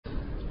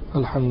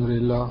الحمد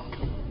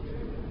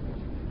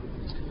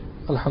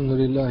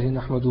لله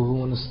نحمده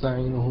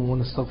ونستعينه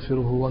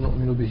ونستغفره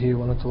ونؤمن به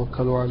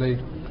ونتوكل عليه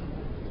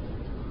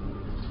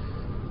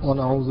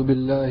ونعوذ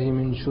بالله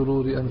من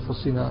شرور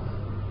أنفسنا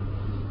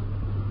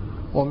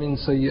ومن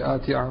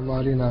سيئات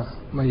أعمالنا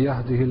من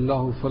يهده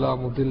الله فلا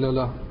مضل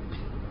له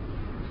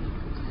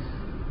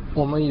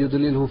ومن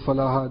يضلله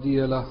فلا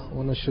هادي له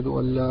ونشهد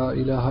أن لا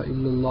إله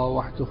إلا الله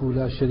وحده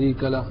لا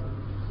شريك له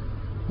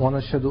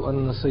ونشهد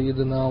أن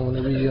سيدنا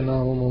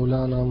ونبينا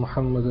ومولانا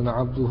محمد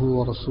عبده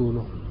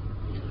ورسوله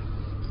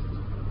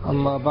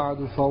أما بعد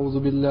فأعوذ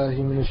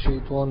بالله من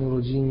الشيطان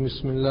الرجيم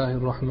بسم الله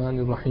الرحمن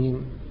الرحيم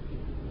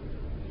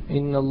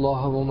إن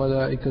الله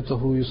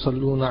وملائكته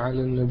يصلون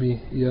على النبي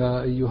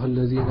يا أيها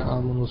الذين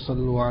آمنوا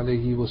صلوا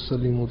عليه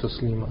وسلموا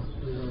تسليما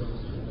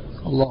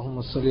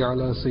اللهم صل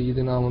على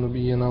سيدنا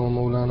ونبينا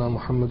ومولانا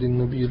محمد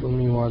النبي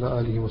الأمي وعلى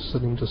آله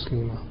وسلم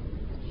تسليما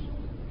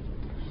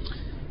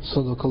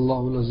صدق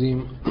الله العظيم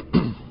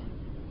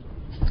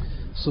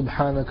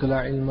سبحانك لا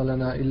علم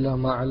لنا إلا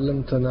ما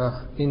علمتنا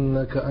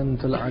إنك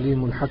أنت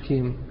العليم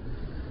الحكيم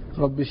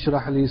رب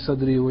اشرح لي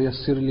صدري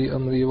ويسر لي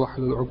أمري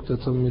واحلل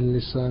عقدة من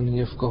لساني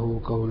يفقهوا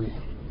قولي.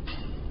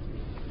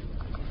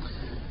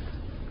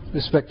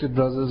 Respected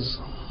brothers,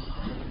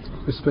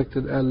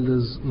 respected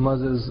elders,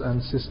 mothers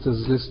and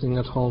sisters listening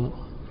at home,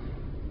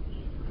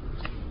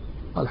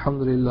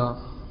 Alhamdulillah,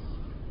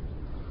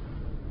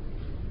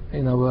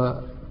 in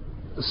our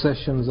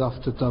sessions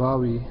after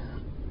Taraweeh,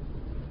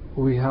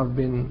 we have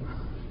been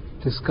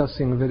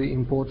discussing very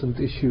important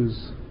issues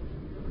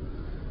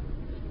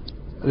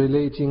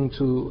relating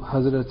to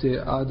Hazrat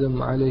Adam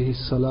alayhi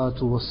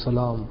salatu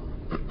wassalam.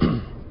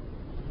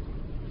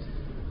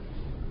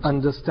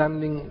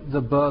 Understanding the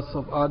birth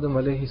of Adam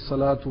alayhi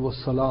salatu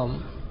wassalam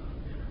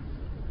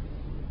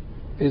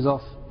is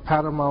of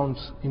paramount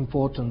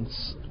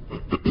importance.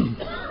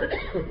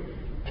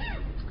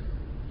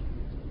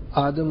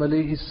 आदम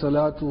अलैहि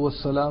सलातु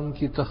वस्सलाम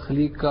की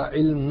तख्लीक का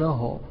इल्म न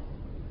हो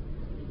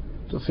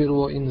तो फिर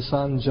वो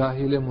इंसान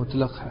जाहिल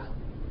मुतलक है.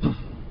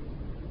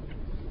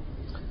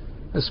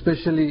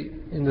 Especially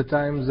in the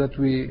times that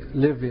we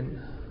live in,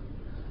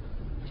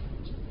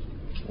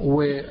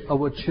 where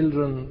our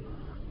children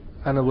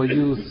and our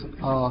youth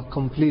are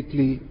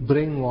completely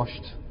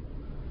brainwashed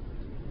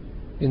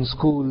in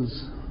schools,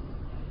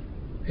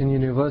 in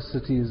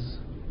universities.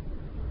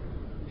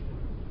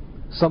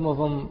 Some of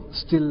them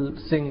still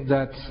think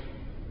that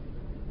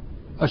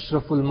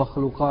Ashraful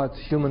Makhluqat,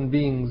 human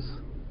beings,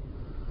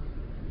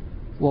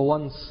 were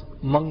once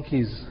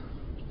monkeys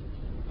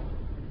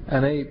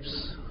and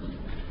apes,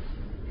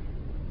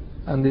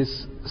 and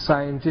this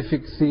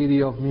scientific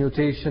theory of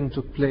mutation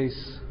took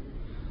place,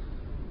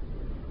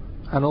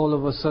 and all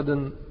of a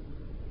sudden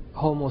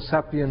Homo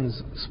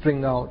sapiens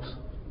spring out.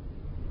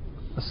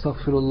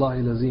 Astaghfirullah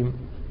al-Azim.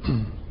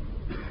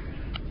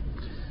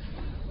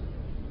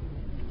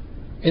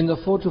 In the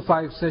 4 to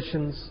 5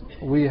 sessions,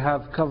 we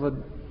have covered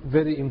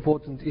very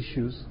important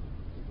issues.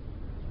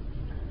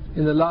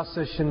 In the last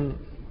session,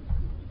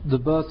 the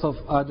birth of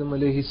Adam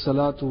alayhi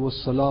salatu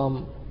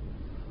wassalam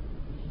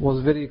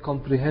was very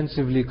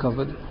comprehensively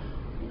covered.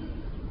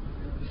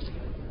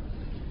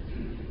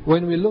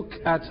 When we look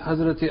at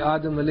Hazrat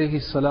Adam alayhi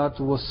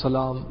salatu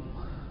wassalam,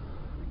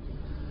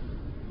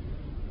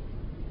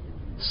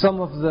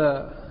 some of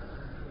the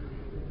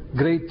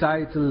great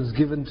titles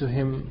given to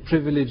him,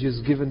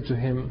 privileges given to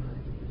him,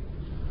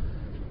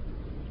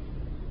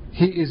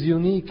 he is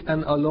unique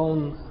and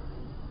alone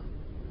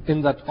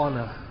in that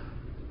honor.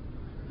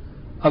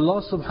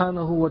 Allah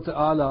subhanahu wa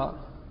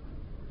ta'ala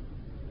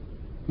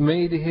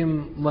made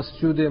him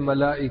Masjid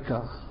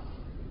Malaika.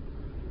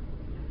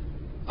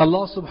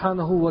 Allah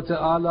subhanahu wa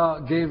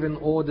ta'ala gave an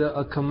order,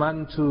 a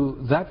command to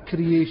that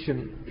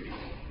creation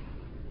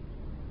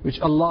which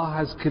Allah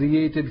has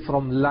created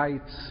from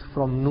light,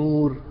 from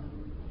nur,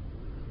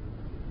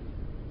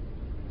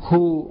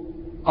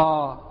 who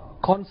are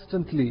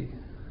constantly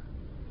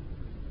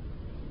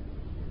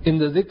in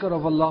the dhikr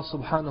of Allah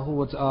subhanahu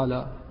wa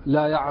ta'ala.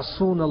 La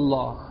ya'asoon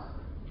Allah.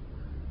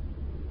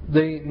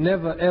 They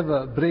never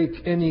ever break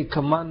any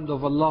command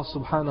of Allah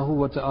subhanahu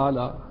wa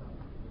ta'ala.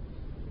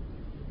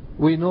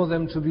 We know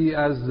them to be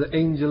as the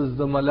angels,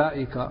 the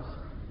malaika.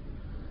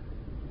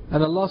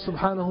 And Allah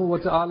subhanahu wa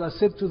ta'ala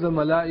said to the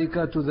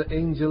malaika, to the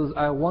angels,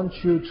 I want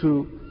you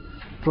to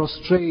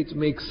prostrate,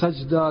 make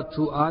sajda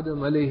to Adam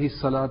alayhi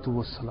salatu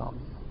wassalam,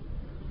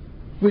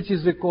 which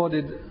is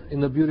recorded in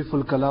the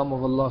beautiful kalam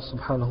of Allah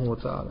subhanahu wa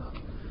ta'ala.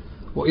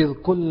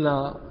 وَإِذْ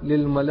قُلْنَا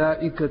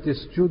لِلْمَلَائِكَةِ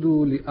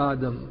اسْجُدُوا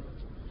لِآدَمَ.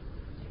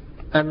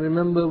 And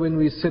remember when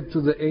we said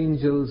to the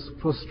angels,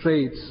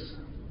 prostrate,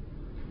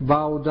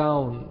 bow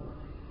down,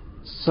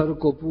 sar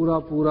ko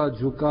pura pura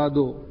jhuka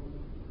do,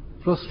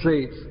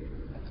 prostrate,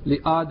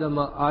 لِآدَمَ,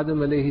 Adam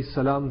alayhi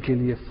salam ke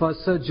liye.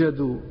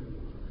 فَسَجَدُوا.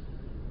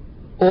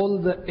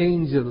 All the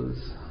angels,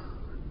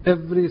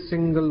 every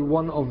single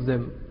one of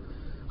them,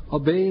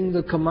 obeying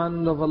the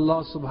command of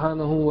Allah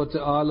subhanahu wa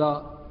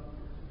ta'ala,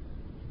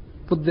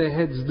 put their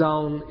heads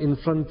down in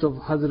front of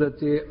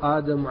Hazrat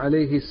Adam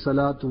alayhi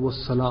salatu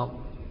wassalam.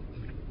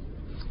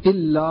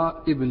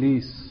 illa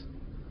Iblis,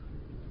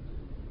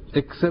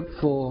 except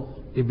for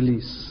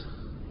Iblis.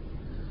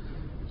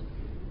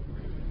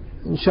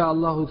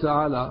 Insha'Allah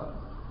ta'ala,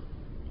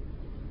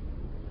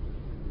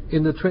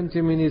 in the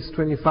 20 minutes,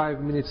 25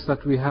 minutes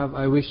that we have,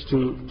 I wish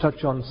to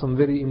touch on some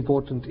very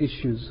important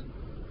issues.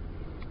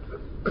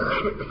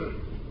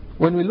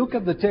 When we look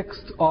at the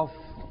text of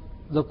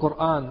the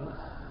Quran,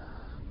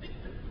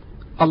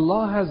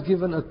 Allah has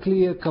given a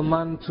clear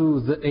command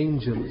to the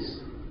angels.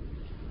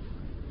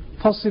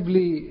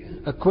 Possibly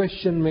a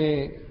question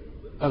may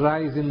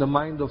arise in the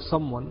mind of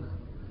someone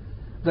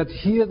that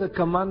here the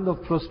command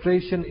of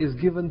prostration is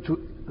given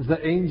to the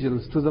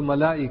angels, to the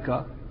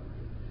malaika.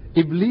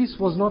 Iblis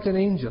was not an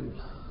angel.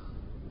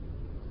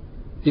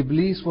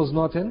 Iblis was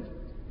not an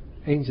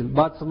angel.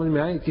 बात समझ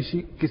में आई?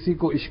 किसी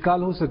को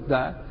इश्काल हो सकता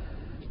है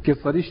कि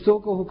फरिश्तों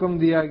को हुक्म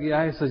दिया गया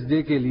है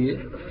सजदे के लिए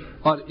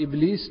और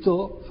इब्लीस तो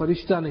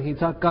फरिश्ता नहीं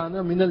था,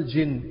 काना मिनल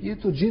जिन, ये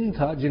तो जिन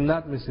था,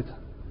 जिन्नात में से था.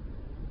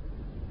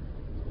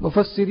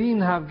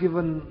 Mufassirin have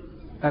given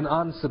an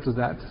answer to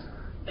that.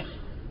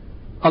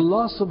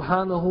 Allah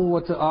subhanahu wa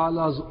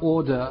ta'ala's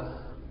order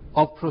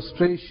of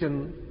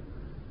prostration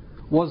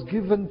was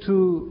given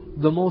to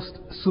the most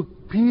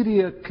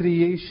superior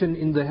creation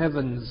in the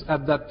heavens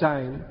at that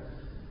time,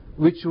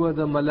 which were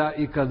the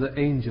malaika, the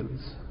angels.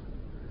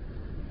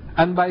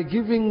 And by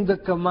giving the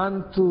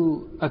command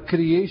to a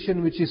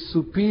creation which is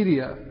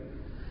superior,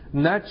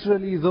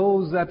 naturally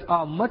those that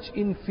are much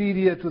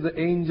inferior to the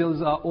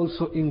angels are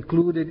also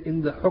included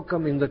in the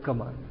hukam, in the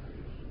command.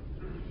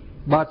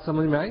 Baat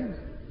samajh mein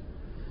aayi?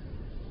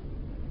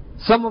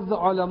 Some of the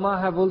ulama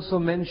have also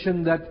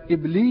mentioned that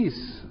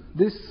Iblis,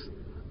 this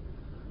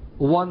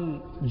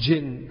one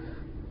jinn,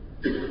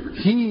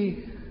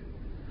 he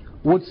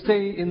would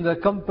stay in the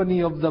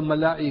company of the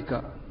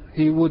malaika.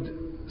 He would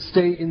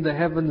stay in the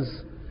heavens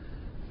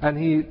and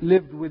he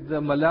lived with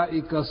the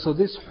malaika. So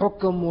this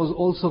hukam was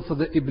also for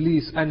the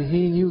Iblis, and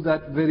he knew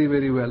that very,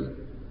 very well.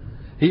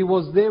 He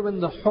was there when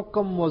the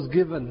hukam was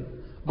given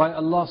by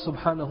Allah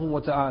subhanahu wa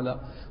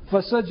ta'ala.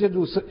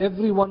 فَسَجَدُوا, so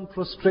everyone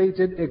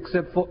prostrated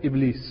except for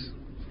Iblis.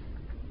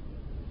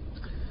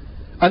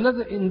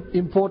 Another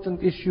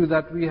important issue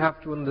that we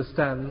have to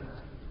understand,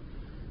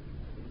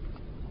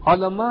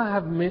 ulama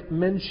have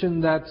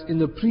mentioned that in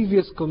the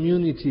previous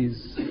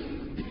communities,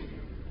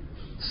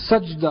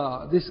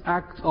 sajda, this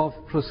act of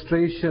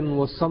prostration,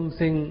 was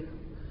something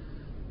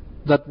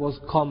that was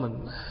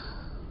common.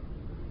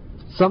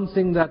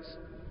 Something that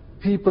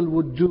people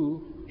would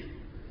do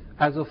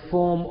as a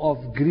form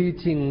of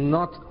greeting,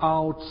 not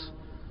out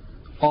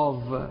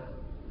of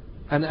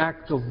an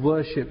act of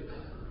worship.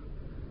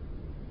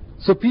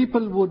 So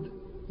people would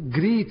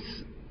greet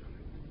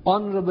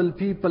honorable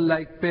people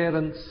like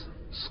parents,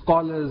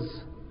 scholars,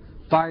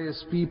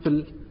 pious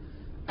people,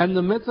 and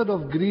the method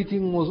of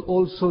greeting was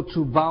also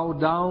to bow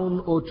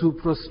down or to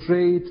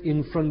prostrate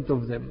in front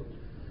of them.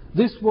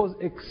 This was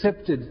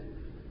accepted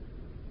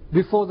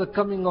before the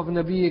coming of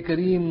Nabi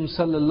Kareem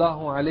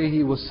sallallahu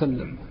alayhi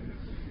wasallam.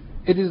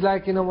 It is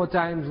like in our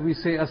times we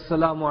say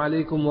Assalamu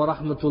alaikum wa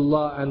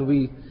rahmatullah and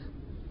we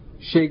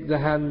shake the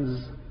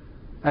hands,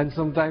 and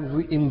sometimes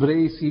we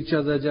embrace each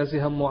other, जैसे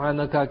हम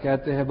मुआनका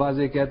कहते हैं,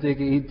 बाज़े कहते हैं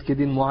कि ईद के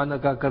दिन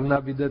मुआनका करना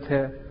बिदत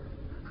है.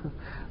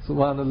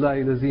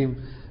 Subhanallah al-Azim.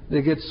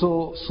 They get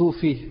so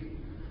Sufi,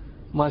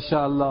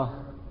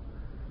 mashallah,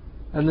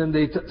 and then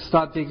they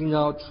start taking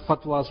out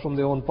fatwas from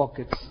their own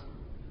pockets.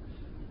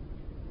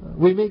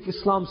 We make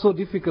Islam so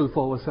difficult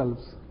for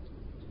ourselves.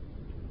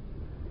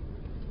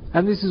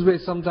 And this is where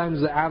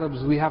sometimes the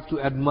Arabs we have to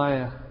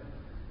admire.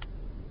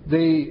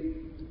 They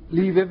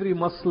leave every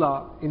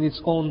masla in its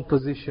own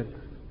position.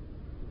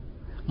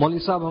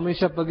 Maulvi Sahab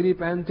hamesha pagri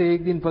pehante,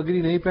 ek din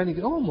pagri nahi pehni.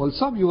 Oh,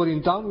 Maulvi Sahab, you were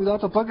in town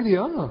without a pagri,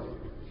 huh?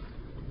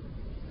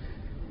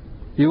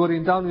 You were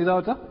in town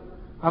without a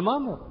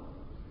amama.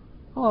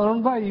 Oh,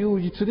 Arun bhai,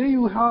 today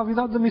you have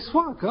without the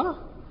miswak, huh?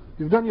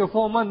 You've done your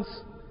 4 months.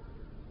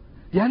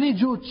 Yani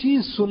jo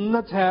cheez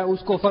sunnat hai,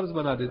 usko farz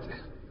bana dete.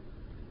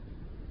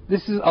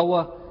 This is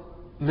our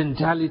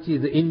mentality,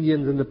 the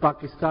Indians and the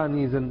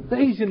Pakistanis and the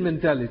Asian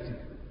mentality.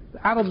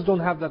 The Arabs don't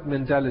have that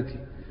mentality.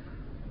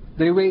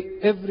 They weigh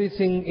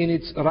everything in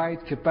its right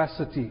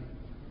capacity.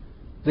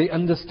 They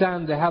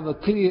understand, they have a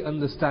clear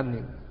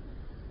understanding.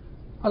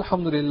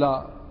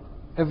 Alhamdulillah,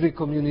 every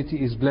community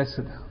is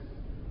blessed.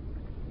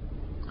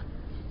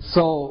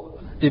 So,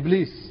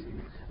 Iblis,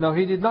 now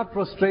he did not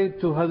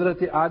prostrate to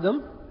Hazrat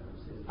Adam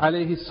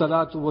alayhi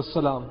salatu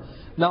wassalam.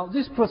 Now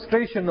this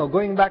prostration, now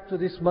going back to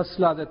this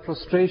masla, that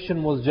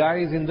prostration was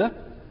jaiz in the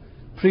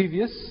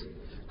previous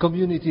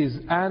communities.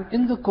 And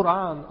in the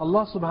Quran,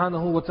 Allah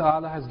subhanahu wa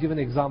ta'ala has given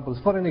examples.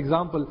 For an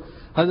example,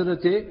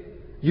 Hazrat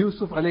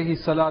Yusuf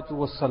alayhi salatu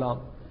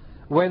wassalam.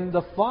 When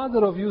the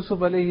father of Yusuf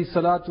alayhi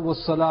salatu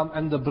wassalam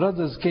and the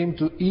brothers came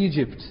to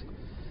Egypt,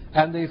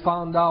 and they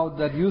found out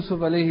that Yusuf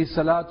alayhi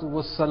salatu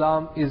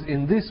wassalam is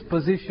in this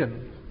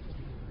position,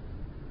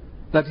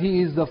 that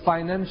he is the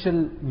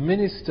financial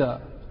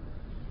minister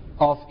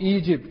of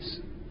Egypt,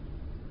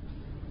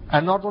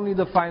 and not only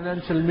the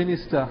financial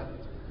minister,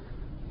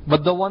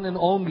 but the one and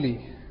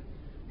only.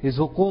 His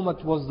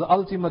hukumat was the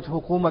ultimate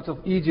hukumat of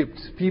Egypt.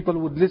 People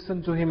would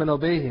listen to him and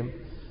obey him.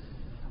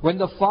 When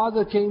the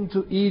father came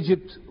to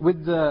Egypt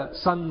with the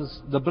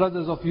sons, the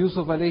brothers of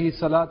Yusuf alayhi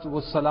salatu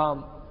was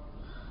salam,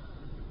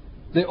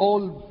 they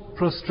all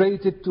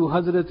prostrated to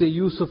Hazrat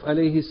Yusuf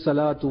alayhi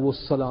salatu was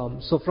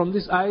salam. So from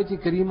this ayat-i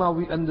karima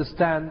we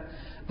understand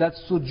that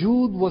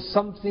sujood was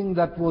something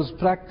that was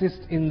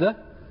practiced in the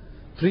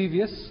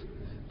previous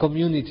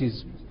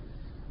communities.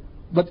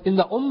 But in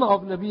the ummah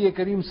of Nabi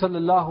Kareem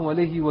sallallahu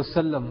alayhi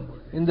wasallam,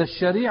 in the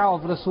sharia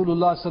of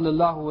Rasulullah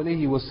sallallahu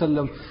alayhi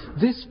wasallam,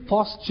 this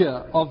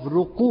posture of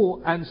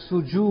ruku and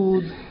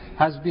sujood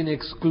has been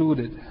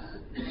excluded.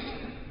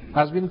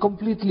 Has been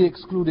completely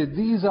excluded.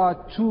 These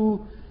are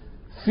two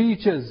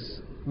features,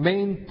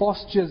 main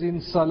postures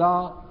in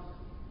salah,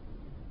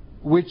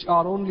 which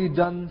are only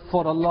done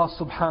for Allah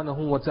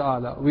subhanahu wa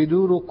ta'ala. We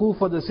do ruku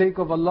for the sake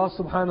of Allah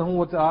subhanahu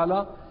wa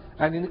ta'ala,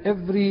 and in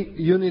every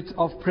unit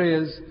of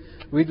prayers,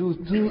 we do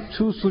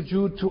two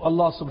sujood to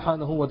Allah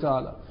subhanahu wa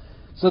ta'ala.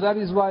 So that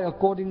is why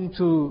according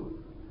to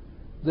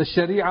the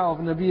sharia of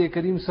Nabi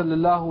Kareem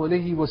sallallahu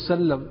alayhi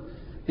wasallam,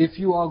 if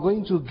you are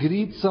going to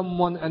greet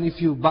someone and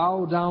if you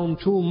bow down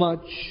too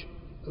much,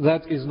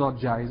 that is not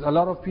jaiz. A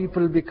lot of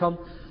people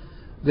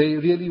they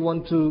really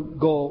want to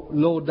go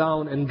low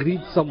down and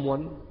greet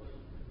someone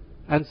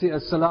and say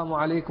assalamu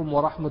alaikum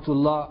wa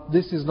rahmatullah.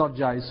 This is not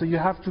jaiz. So you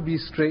have to be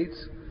straight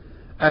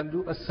and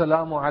do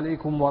assalamu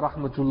alaikum wa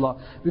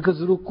rahmatullah. Because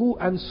ruku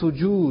and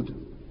sujood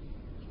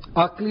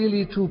are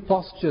clearly two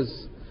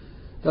postures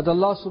that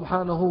Allah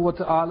subhanahu wa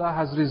ta'ala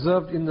has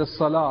reserved in the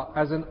salah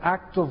as an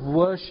act of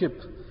worship,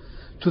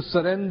 to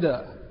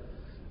surrender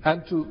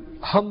and to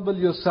humble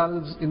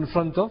yourselves in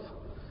front of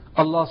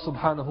Allah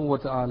subhanahu wa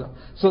ta'ala.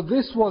 So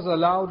this was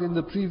allowed in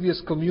the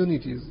previous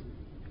communities.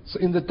 So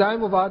in the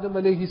time of Adam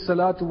alayhi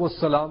salatu was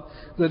salam,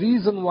 the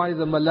reason why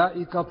the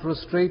malaika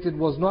prostrated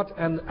was not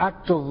an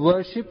act of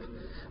worship,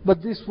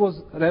 but this was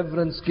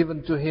reverence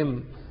given to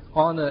him,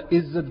 honor,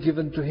 izzat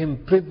given to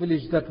him,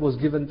 privilege that was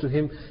given to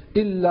him.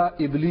 Illa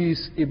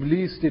Iblis.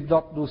 Iblis did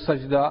not do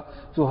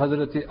sajda to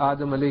Hazrat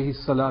Adam alayhi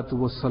salatu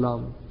was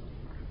salam.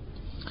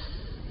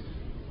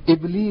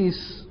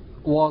 Iblis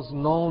was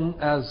known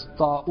as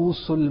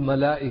Ta'usul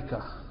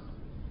Malaika.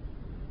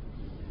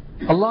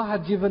 Allah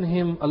had given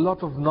him a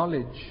lot of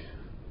knowledge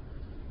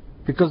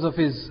because of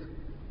his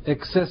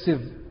excessive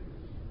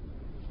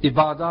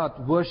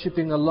ibadat,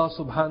 worshipping Allah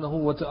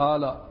subhanahu wa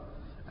ta'ala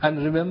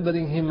and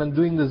remembering him and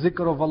doing the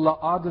zikr of Allah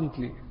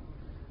ardently.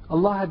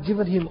 Allah had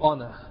given him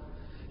honor.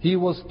 He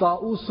was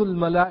Ta'usul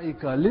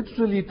Malaika.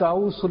 Literally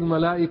Ta'usul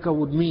Malaika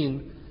would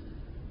mean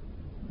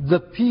the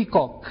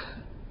peacock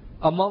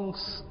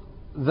amongst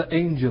the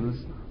angels.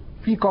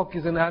 Peacock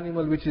is an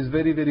animal which is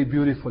very, very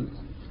beautiful.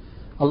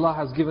 Allah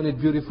has given it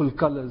beautiful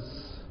colors.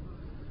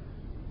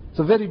 It's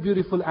a very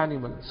beautiful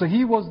animal. So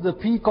he was the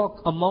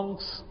peacock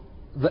amongst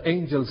the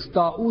angels.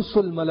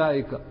 Ta'usul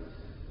Malaika.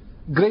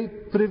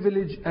 Great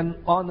privilege and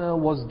honor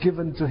was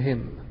given to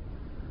him.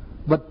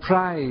 But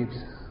pride,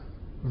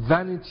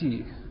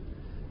 vanity,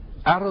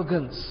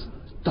 arrogance,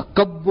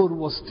 takabbur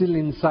was still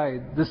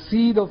inside. The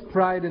seed of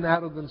pride and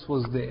arrogance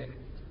was there.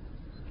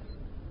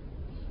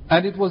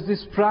 And it was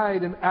this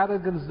pride and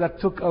arrogance that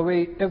took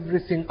away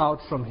everything out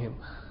from him.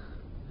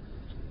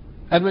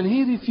 And when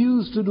he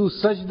refused to do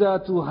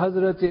sajda to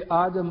Hazrat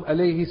Adam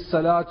alayhi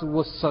salatu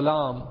was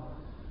salam,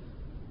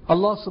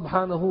 Allah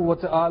subhanahu wa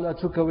ta'ala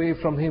took away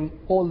from him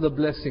all the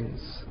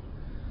blessings.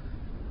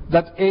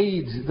 That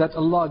aid that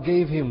Allah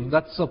gave him,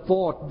 that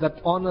support, that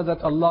honor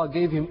that Allah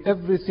gave him,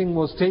 everything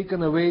was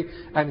taken away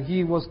and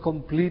he was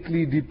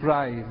completely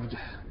deprived.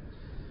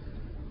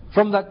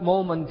 From that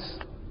moment,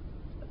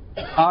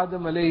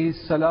 Adam alayhi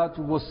salatu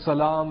was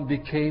salam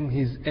became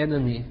his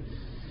enemy.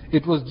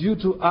 It was due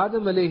to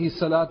Adam alayhi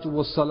salatu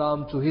was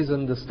salam, to his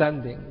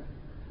understanding.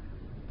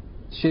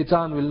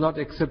 Shaitan will not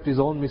accept his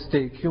own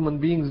mistake. Human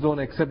beings don't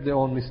accept their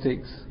own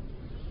mistakes.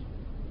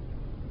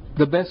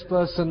 The best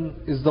person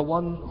is the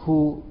one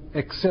who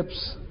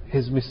accepts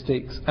his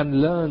mistakes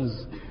and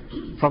learns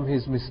from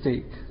his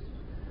mistake.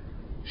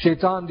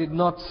 Shaitan did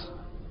not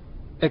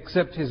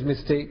accept his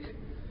mistake,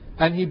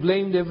 and he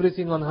blamed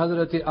everything on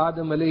Hazrat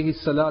Adam alayhi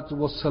salatu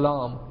was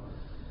salam.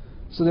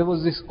 So there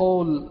was this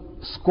whole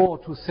score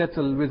to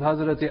settle with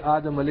Hazrat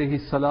Adam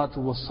alayhi salatu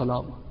was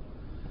salam.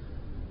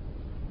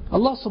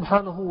 Allah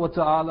subhanahu wa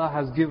ta'ala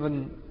has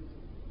given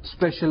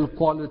special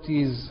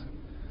qualities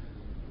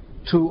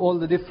to all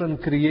the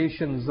different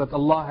creations that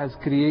Allah has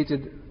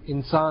created.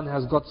 Insan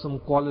has got some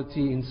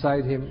quality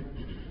inside him.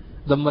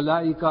 The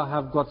malaika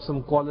have got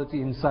some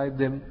quality inside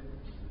them.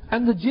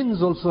 And the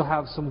jinns also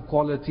have some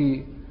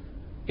quality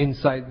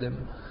inside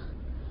them.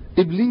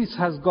 Iblis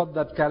has got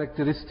that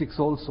characteristics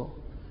also.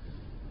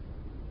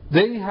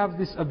 They have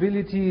this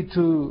ability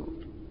to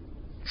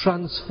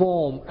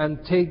transform and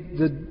take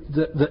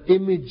the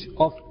image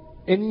of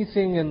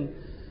anything and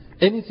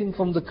anything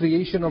from the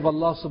creation of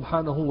Allah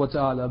subhanahu wa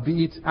ta'ala,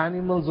 be it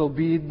animals or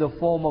be it the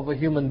form of a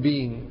human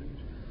being.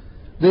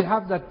 They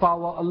have that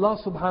power. Allah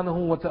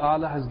subhanahu wa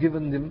ta'ala has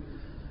given them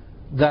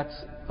that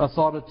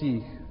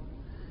authority.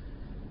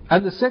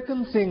 And the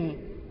second thing,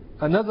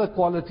 another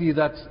quality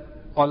that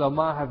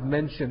ulama have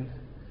mentioned,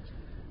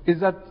 is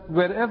that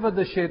wherever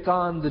the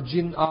shaitan, the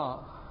jinn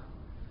are,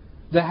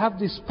 they have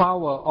this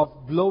power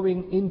of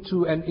blowing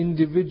into an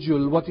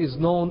individual what is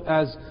known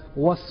as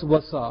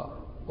waswasa,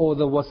 or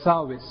the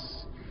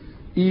wasawis,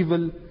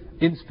 evil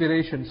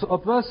inspiration. So a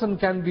person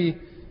can be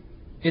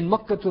in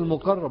Makkatul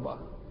Mukarrabah,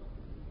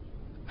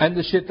 and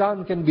the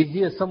shaitan can be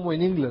here somewhere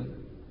in England,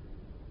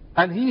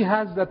 and he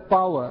has that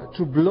power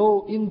to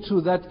blow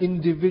into that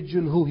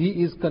individual who he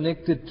is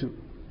connected to.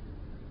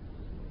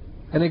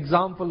 An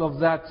example of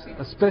that,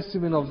 a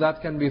specimen of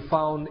that, can be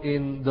found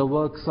in the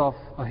works of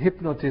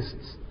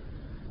hypnotists,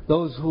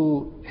 those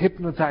who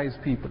hypnotize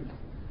people.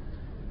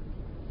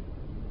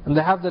 And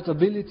they have that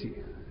ability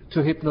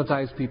to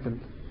hypnotize people.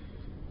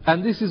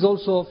 And this is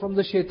also from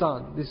the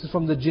shaitan, this is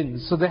from the jinn.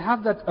 So they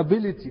have that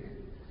ability.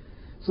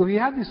 So he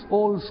had this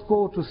old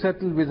score to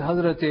settle with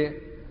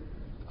Hazrat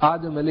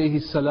Adam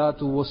alayhi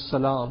salatu was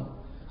salam.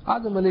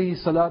 Adam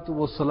alayhi salatu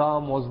was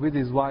salam was with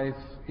his wife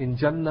in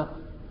Jannah.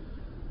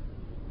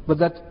 But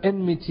that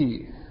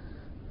enmity,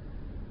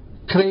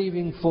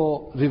 craving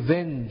for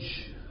revenge,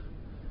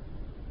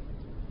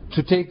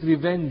 to take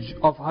revenge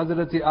of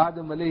Hazrat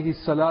Adam alayhi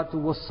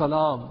salatu was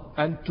salam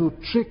and to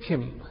trick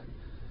him.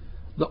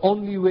 The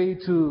only way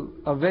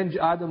to avenge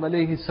Adam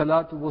alayhi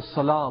salatu was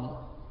salam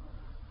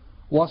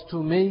was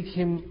to make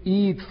him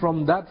eat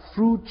from that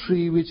fruit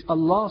tree which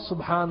Allah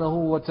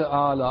subhanahu wa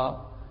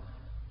ta'ala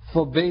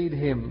forbade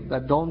him,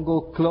 that don't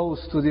go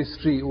close to this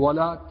tree.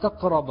 Wala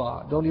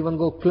taqraba, don't even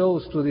go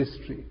close to this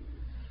tree.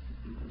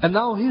 And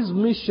now his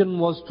mission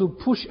was to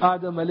push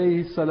Adam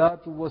alayhi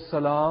salatu was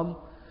salam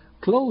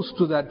close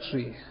to that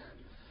tree,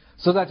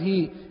 so that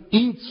he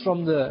eats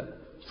from the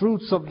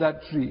fruits of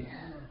that tree.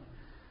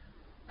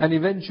 And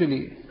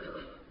eventually,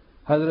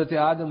 Hazrat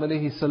Adam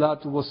alayhi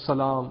salatu was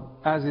salam,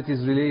 as it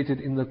is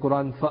related in the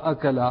Quran,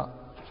 فَأَكَلَ,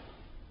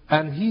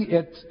 and he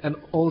ate, and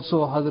also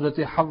Hazrat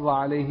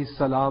Hawwa alayhi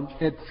salam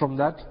ate from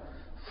that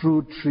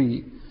fruit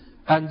tree.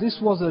 And this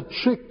was a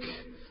trick.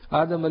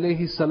 Adam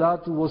alayhi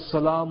salatu was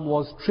salam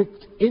was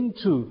tricked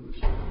into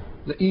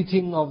the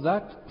eating of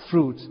that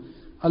fruit.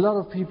 A lot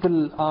of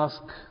people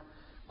ask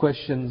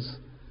questions.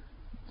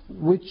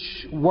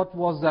 What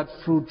was that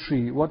fruit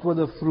tree? What were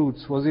the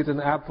fruits? Was it an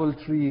apple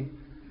tree,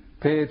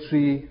 pear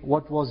tree?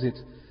 What was it?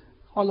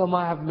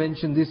 Ulama have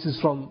mentioned this is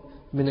from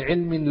min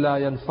ilmin la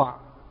yanfa'.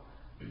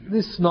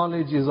 This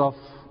knowledge is of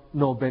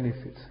no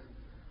benefit.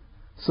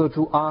 So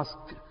to ask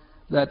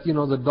that,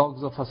 the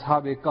dogs of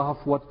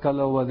Ashab-e-Kahf, what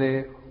color were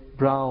they?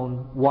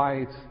 Brown,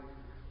 white.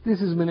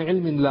 This is min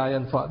ilmin la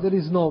yanfa'. There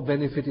is no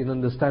benefit in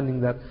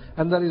understanding that.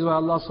 And that is why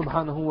Allah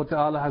subhanahu wa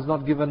ta'ala has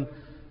not given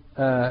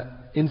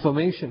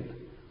information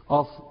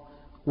of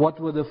what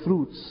were the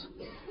fruits.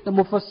 The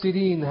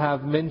Mufassireen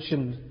have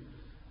mentioned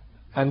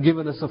and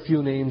given us a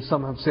few names.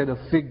 Some have said a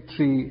fig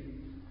tree,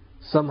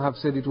 some have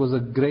said it was a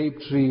grape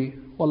tree,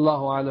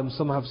 Wallahu alam,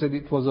 some have said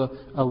it was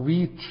a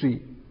wheat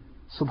tree.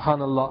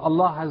 Subhanallah,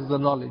 Allah has the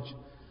knowledge.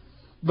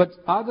 But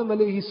Adam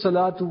alayhi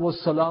salatu was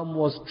salam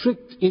was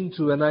tricked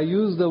into, and I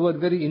use the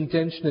word very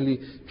intentionally,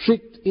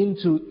 tricked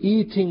into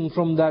eating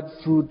from that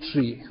fruit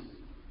tree.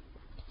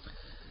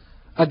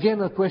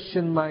 Again, a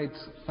question might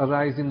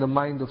arise in the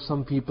mind of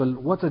some people: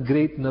 what a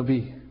great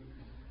Nabi,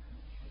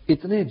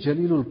 itne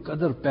Jalilul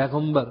Qadr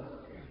Payghambar,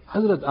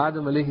 Hazrat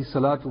Adam alayhi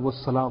salatu was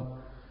salam.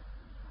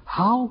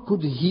 How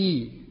could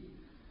he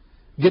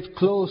get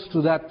close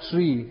to that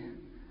tree,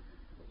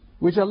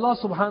 which Allah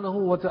subhanahu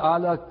wa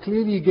ta'ala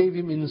clearly gave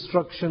him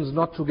instructions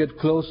not to get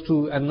close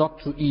to and not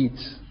to eat?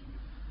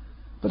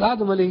 But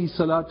Adam alayhi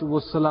salatu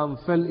was salam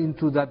fell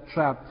into that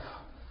trap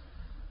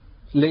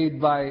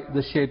laid by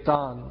the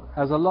shaitan.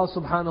 As Allah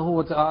subhanahu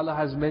wa ta'ala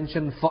has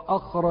mentioned,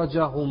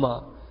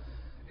 فَأَخْرَجَهُمَا,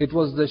 it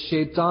was the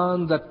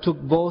shaitan that took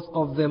both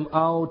of them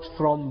out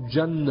from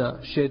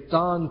Jannah.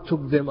 Shaitan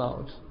took them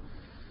out.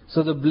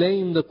 So the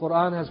blame, the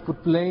Quran has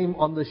put blame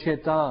on the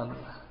shaitan.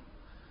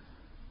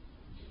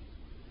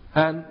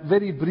 And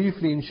very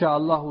briefly,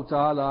 insha'Allah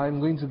ta'ala, I'm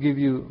going to give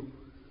you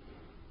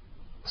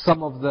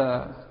some of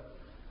the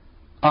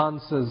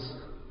answers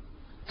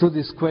to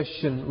this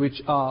question,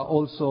 which are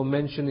also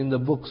mentioned in the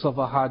books of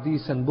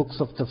ahadith and books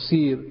of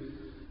tafsir.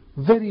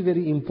 Very,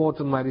 very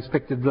important, my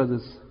respected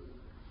brothers.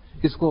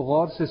 Isko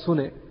gaur se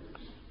sune.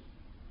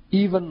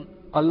 Even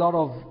a lot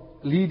of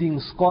leading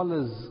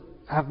scholars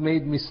have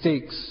made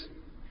mistakes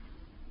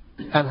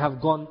and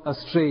have gone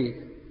astray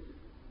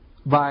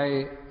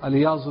by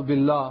aliyazu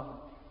billah,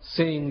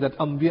 saying that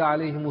Anbiya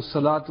alayhimus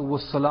salatu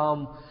was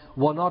salam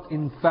were not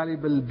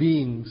infallible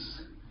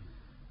beings,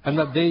 and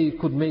that they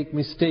could make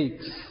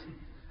mistakes.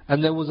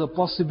 And there was a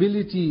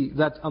possibility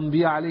that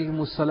Anbiya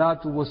alayhimus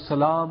salatu was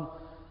salam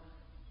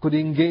could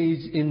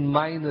engage in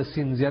minor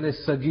sins, yani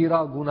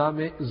sagira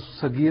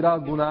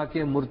guna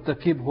ke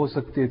murtakib ho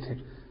sakte the,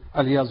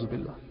 aliyazu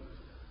billah.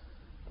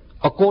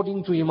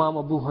 According to Imam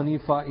Abu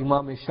Hanifa,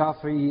 Imam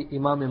Shafi'i,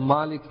 Imam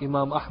Malik,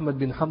 Imam Ahmad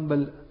bin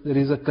Hanbal, there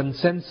is a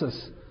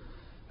consensus.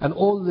 And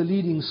all the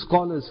leading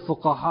scholars,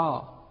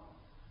 fuqaha,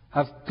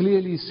 have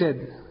clearly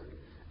said,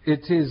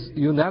 it is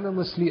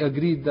unanimously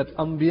agreed that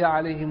Anbiya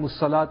alayhimus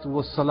salatu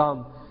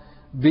wassalam,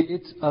 be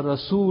it a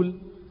Rasul,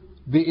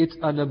 be it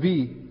a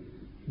Nabi,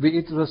 be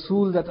it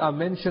Rasul that are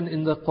mentioned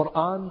in the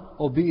Quran,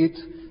 or be it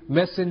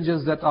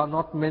messengers that are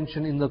not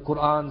mentioned in the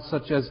Quran,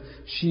 such as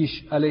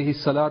Sheikh alayhi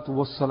salatu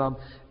wassalam,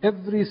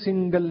 every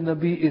single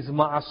Nabi is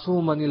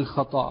ma'asum anil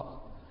khata.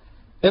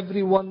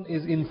 Everyone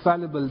is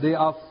infallible, they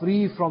are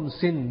free from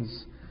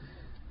sins.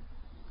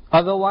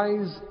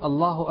 Otherwise,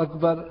 Allahu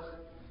Akbar,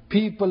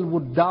 people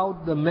would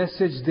doubt the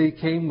message they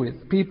came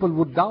with. People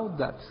would doubt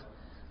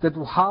that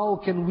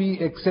how can we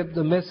accept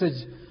the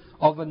message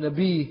of a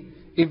Nabi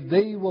if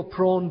they were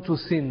prone to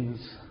sins,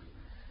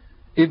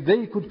 if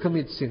they could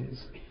commit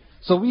sins.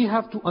 So we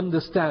have to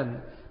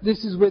understand,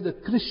 this is where the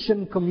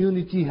Christian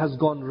community has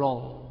gone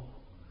wrong.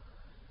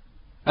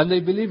 And they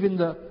believe in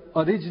the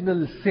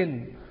original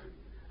sin.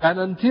 And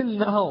until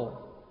now,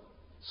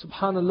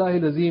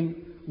 Subhanallah al-Azim,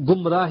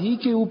 Gumrahi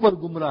ke upar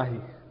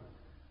Gumrahi.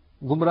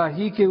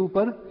 Gumrahi ke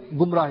upar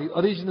Gumrahi,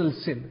 original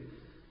sin.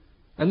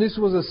 And this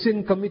was a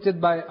sin committed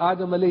by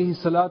Adam alayhi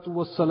salatu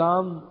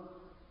wassalam,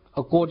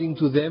 according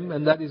to them.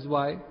 And that is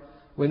why,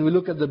 when we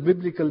look at the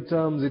biblical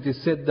terms, it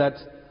is said that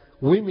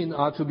women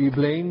are to be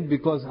blamed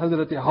because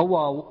Hazrat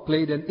Hawa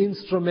played an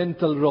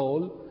instrumental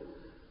role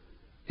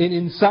in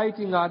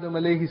inciting Adam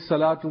alayhi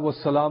salatu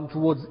wassalam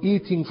towards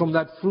eating from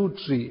that fruit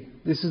tree.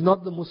 This is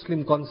not the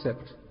Muslim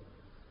concept.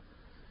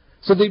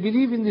 So they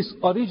believe in this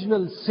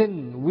original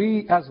sin.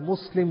 We as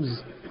Muslims,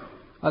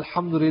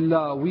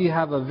 alhamdulillah, we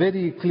have a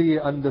very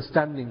clear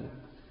understanding.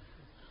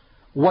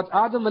 What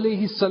Adam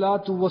alayhi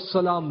salatu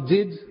wassalam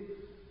did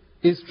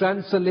is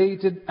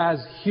translated as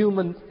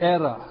human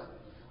error,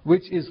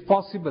 which is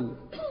possible.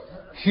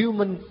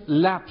 Human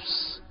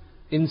lapse.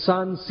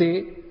 Insan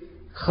se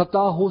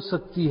khata ho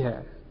sakti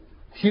hai.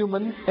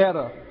 Human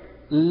error,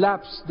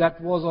 lapse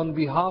that was on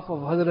behalf of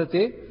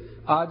Hazrat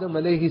Adam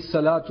alayhi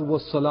salatu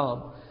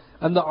wassalam.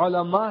 And the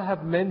ulama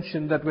have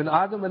mentioned that when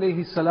Adam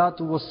alayhi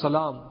salatu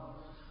wassalam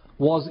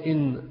was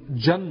in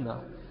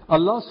Jannah,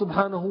 Allah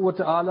subhanahu wa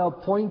ta'ala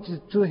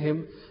pointed to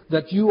him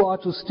that you are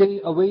to stay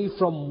away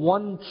from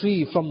one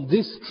tree, from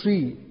this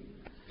tree.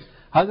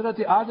 Hazrat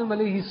Adam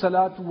alayhi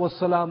salatu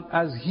wassalam,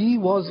 as he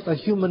was a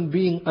human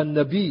being, a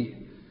Nabi,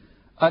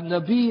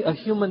 a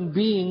human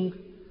being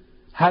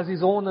has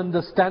his own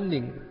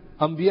understanding.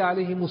 Anbiya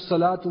alayhimus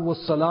salatu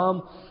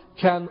wassalam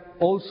can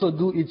also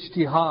do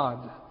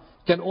ijtihad,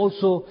 can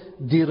also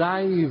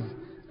derive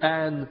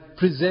and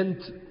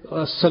present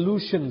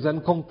solutions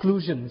and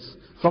conclusions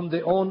from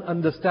their own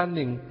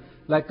understanding,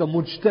 like a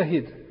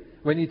mujtahid.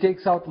 When he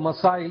takes out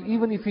masail,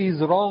 even if he is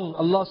wrong,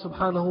 Allah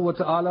subhanahu wa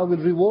ta'ala will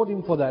reward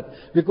him for that,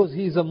 because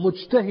he is a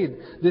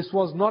mujtahid. This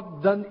was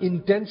not done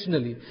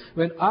intentionally.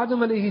 When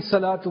Adam alayhi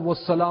salatu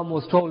wassalam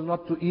was told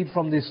not to eat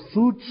from this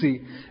fruit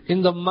tree,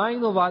 in the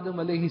mind of Adam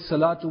alayhi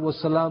salatu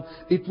wassalam,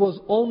 it was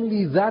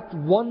only that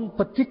one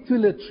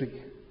particular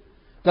tree.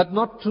 That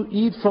not to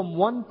eat from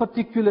one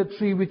particular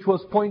tree which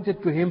was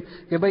pointed to him,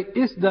 कि भाई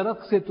इस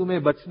दरख्त से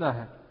तुम्हें बचना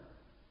है,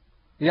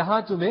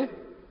 यहाँ तुम्हें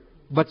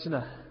बचना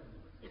है.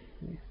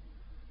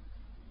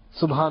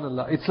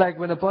 Subhanallah. It's like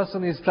when a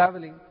person is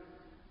traveling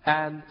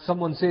and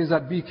someone says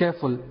that be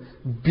careful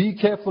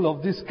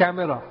of this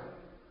camera.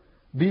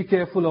 Be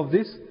careful of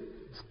this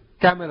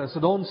camera, so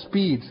don't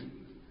speed.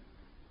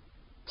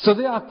 So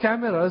there are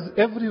cameras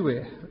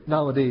everywhere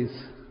nowadays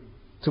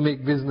to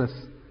make business.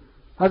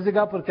 Har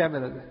jagah par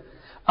cameras.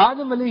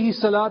 Adam alayhi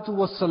salatu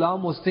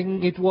wassalam was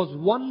thinking it was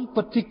one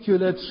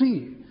particular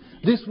tree.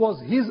 This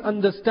was his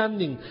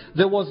understanding.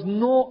 There was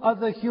no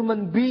other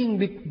human being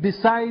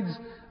besides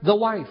the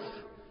wife.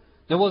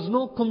 There was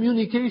no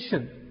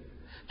communication.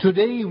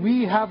 Today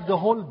we have the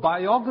whole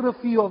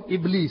biography of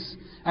Iblis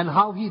and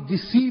how he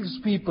deceives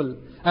people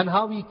and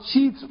how he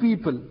cheats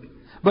people.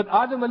 But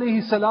Adam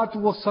alayhi salatu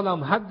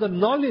wassalam had the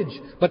knowledge,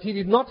 but he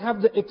did not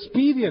have the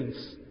experience.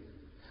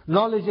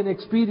 Knowledge and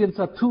experience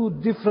are two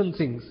different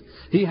things.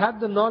 He had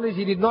the knowledge,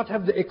 he did not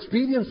have the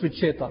experience with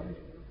shaitan.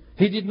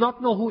 He did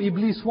not know who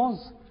Iblis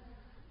was.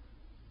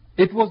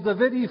 It was the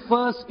very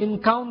first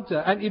encounter,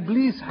 and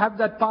Iblis had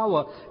that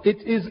power.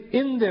 It is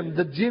in them,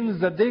 the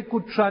jinns, that they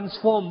could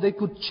transform, they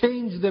could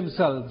change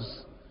themselves.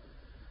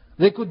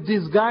 They could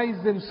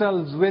disguise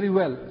themselves very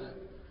well.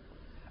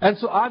 And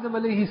so Adam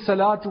alayhi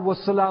salatu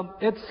wasalam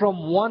ate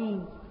from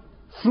one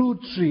fruit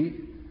tree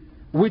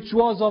which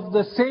was of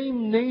the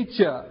same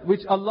nature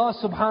which Allah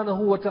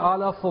subhanahu wa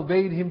ta'ala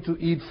forbade him to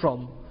eat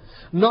from,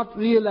 not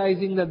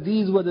realizing that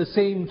these were the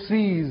same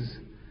trees.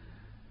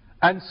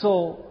 And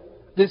so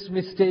this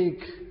mistake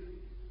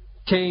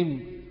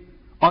came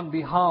on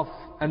behalf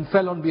and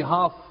fell on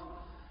behalf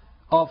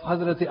of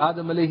Hazrat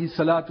Adam alayhi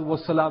salatu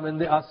wasalam.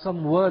 And there are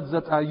some words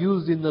that are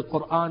used in the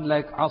Quran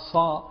like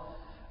asa,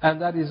 and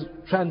that is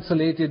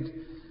translated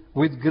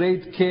with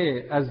great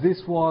care, as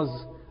this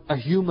was a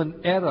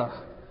human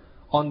error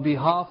on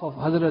behalf of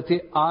Hazrat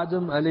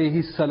Adam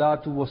alayhi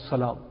salatu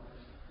wassalam.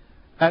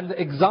 And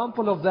the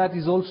example of that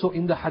is also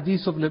in the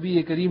hadith of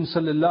Nabi Kareem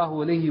sallallahu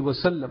alayhi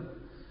wasallam.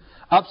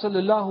 Ab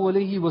sallallahu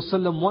alayhi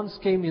wasallam once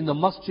came in the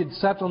masjid,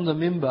 sat on the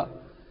mimbar,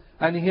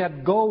 and he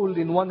had gold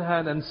in one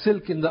hand and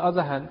silk in the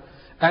other hand,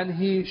 and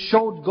he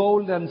showed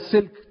gold and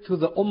silk to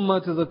the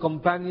ummah, to the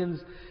companions,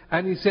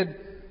 and he said,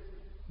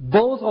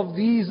 both of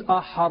these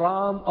are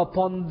haram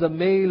upon the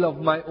male of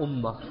my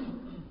ummah.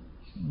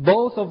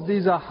 Both of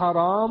these are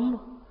haram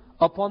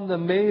upon the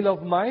male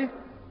of my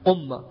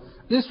ummah.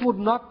 This would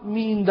not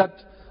mean that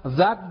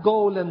that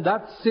gold and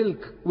that silk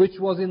which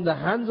was in the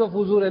hands of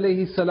Huzur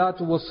alayhi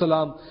salatu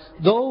wassalam,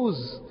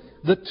 those,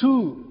 the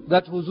two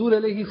that Huzur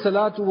alayhi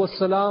salatu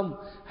wassalam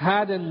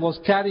had and was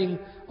carrying,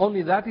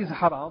 only that is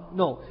haram.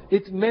 No,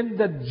 it meant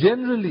that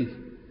generally,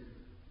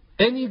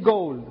 any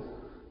gold,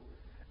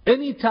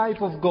 any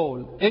type of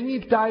gold,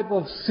 any type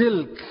of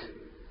silk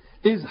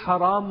is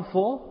haram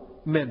for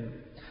men.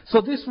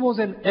 So this was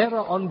an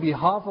error on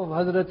behalf of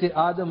Hazrat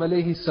Adam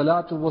alayhi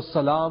salatu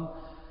wassalam.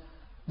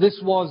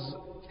 This was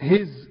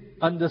his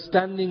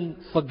understanding,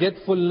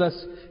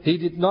 forgetfulness. He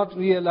did not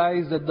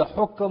realize that the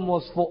hukam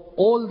was for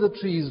all the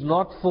trees,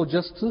 not for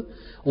just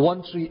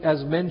one tree,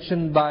 as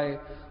mentioned by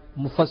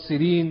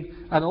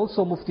Mufassirin, and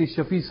also Mufti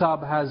Shafi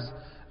Sahab has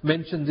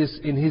mentioned this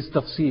in his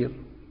tafsir.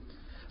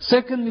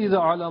 Secondly, the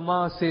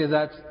ulama say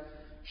that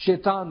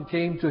Shaitan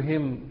came to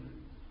him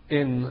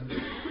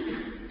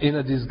in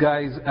a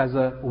disguise as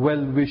a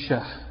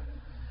well-wisher.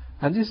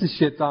 And this is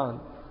Shaitan.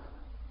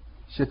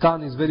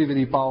 Shaitan is very,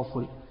 very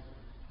powerful.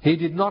 He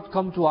did not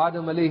come to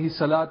Adam alayhi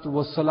salatu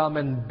wassalam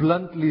and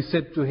bluntly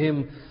said to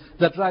him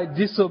that, right,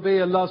 disobey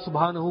Allah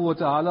subhanahu wa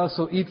ta'ala,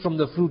 so eat from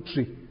the fruit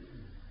tree.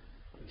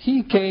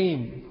 He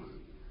came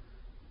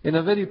in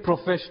a very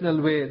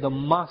professional way, the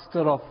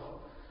master of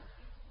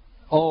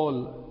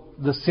all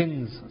the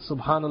sins.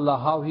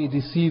 Subhanallah, how he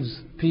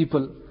deceives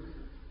people.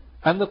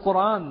 And the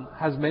Quran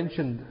has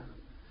mentioned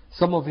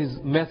some of his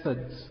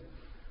methods.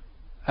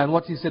 And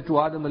what he said to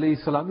Adam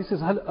alayhi salam, he says,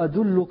 هَلْ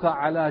أَدُلُّكَ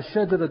عَلَى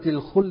شَجَرَةِ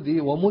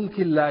الْخُلْدِ وَمُلْكٍ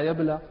لَا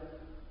يَبْلَى.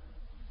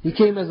 He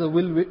came as a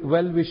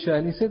well-wisher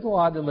and he said, oh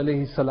Adam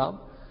alayhi salam,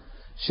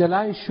 shall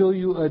I show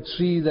you a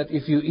tree that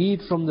if you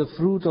eat from the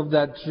fruit of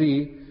that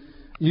tree,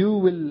 you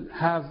will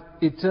have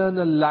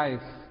eternal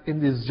life in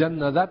this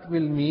Jannah. That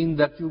will mean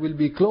that you will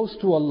be close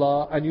to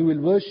Allah and you will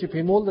worship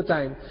Him all the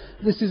time.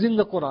 This is in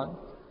the Quran.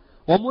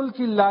 وَمُلْكٍ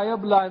لَا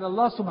يَبْلَى. And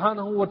Allah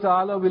subhanahu wa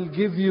ta'ala will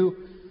give you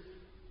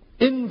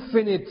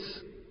infinite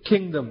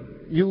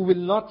kingdom. You will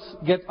not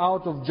get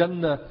out of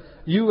Jannah.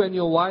 You and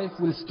your wife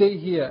will stay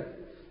here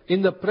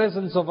in the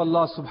presence of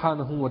Allah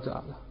subhanahu wa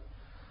ta'ala.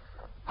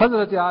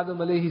 Hazrat Adam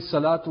alayhi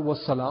salatu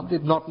wassalam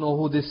did not know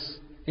who this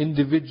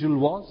individual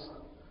was.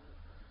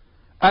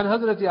 And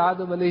Hazrat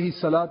Adam alayhi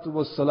salatu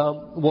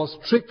wassalam was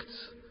tricked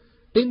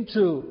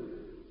into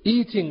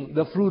eating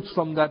the fruits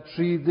from that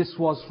tree. This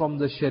was from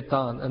the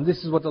shaitan. And this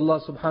is what Allah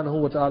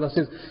subhanahu wa ta'ala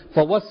says,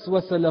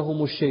 فَوَسْوَسَ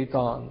لَهُمُ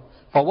الشَّيْطَانِ.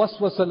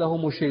 فَوَسْوَسَ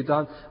لَهُمُ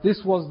الشَّيْطَانِ.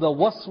 This was the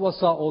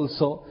waswasa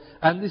also.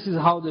 And this is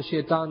how the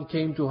shaitan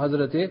came to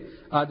Hazrat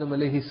Adam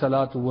alayhi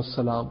salatu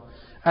wassalam.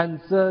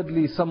 And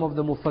thirdly, some of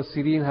the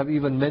mufassirin have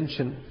even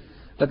mentioned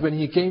that when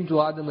he came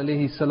to Adam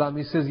alayhi salam,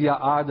 he says, Ya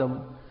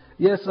Adam,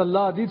 yes,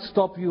 Allah did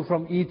stop you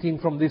from eating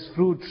from this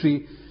fruit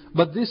tree,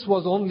 but this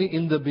was only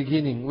in the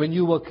beginning, when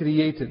you were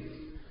created.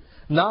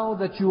 Now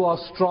that you are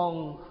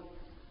strong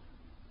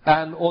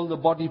and all the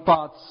body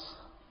parts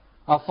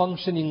are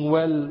functioning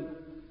well,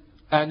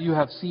 and you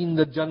have seen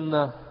the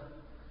Jannah,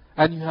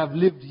 and you have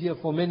lived here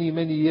for many,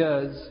 many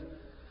years,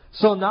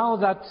 so now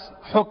that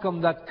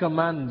hukam, that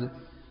command,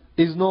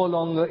 is no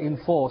longer in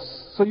force.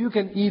 So you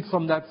can eat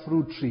from that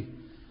fruit tree.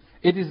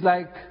 It is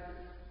like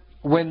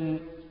when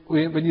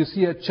you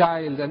see a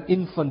child, an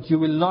infant, you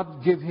will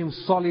not give him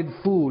solid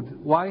food.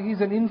 Why?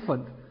 He's an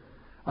infant.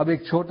 अब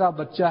एक छोटा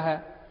बच्चा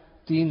है,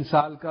 3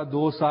 साल का,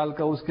 2 साल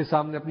का, उसके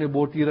सामने अपने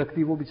बोटी रख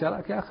दी, वो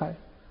बेचारा क्या खाए?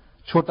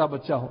 छोटा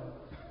बच्चा हो.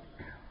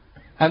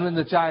 And when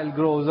the child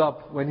grows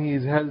up, when he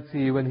is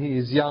healthy, when he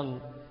is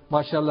young,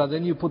 mashallah,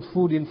 then you put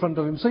food in front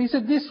of him. So he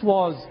said, this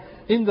was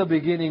in the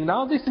beginning.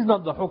 Now this is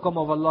not the hukam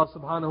of Allah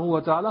subhanahu wa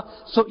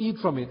ta'ala, so eat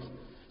from it.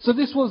 So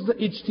this was the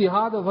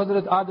ijtihad of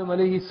Hazrat Adam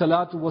alayhi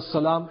salatu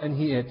wassalam, and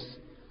he ate.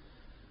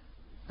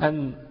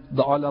 And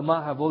the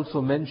ulama have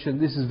also mentioned,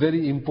 this is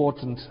very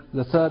important,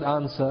 the third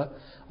answer,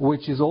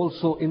 which is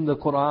also in the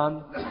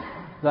Quran,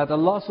 that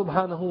Allah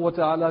subhanahu wa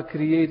ta'ala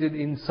created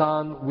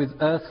insan with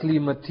earthly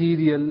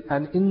material,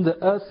 and in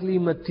the earthly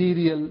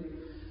material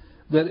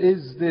there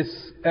is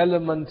this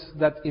element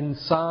that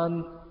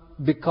insan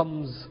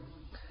becomes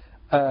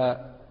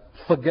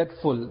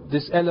forgetful.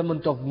 This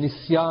element of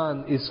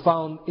nisyan is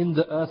found in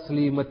the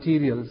earthly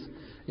materials.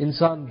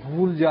 Insan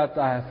bhul jata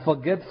hai,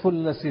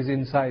 forgetfulness is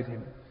inside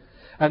him.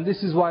 And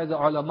this is why the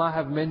ulama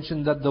have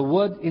mentioned that the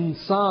word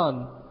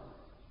insan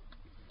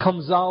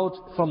comes out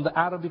from the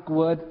Arabic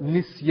word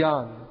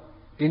nisyan.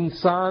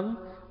 Insan,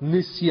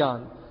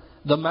 nisyan.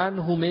 The man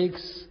who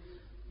makes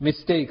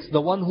mistakes,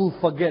 the one who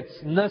forgets.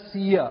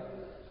 Nasiya.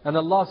 And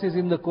Allah says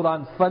in the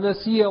Quran,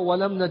 فَنَسِيَ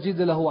وَلَمْ نَجِدْ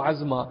لَهُ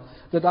عَزْمًا.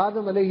 That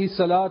Adam alayhi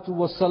salatu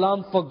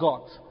wassalam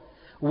forgot.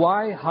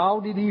 Why? How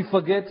did he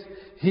forget?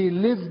 He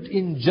lived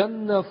in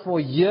Jannah for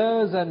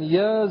years and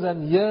years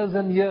and years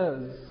and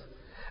years.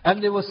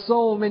 And there were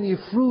so many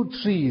fruit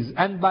trees,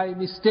 and by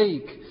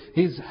mistake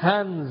his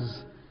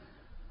hands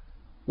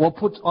were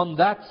put on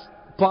that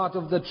part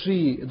of the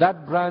tree,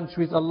 that branch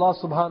which Allah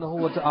subhanahu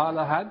wa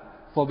ta'ala had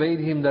forbade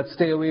him that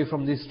stay away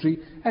from this tree,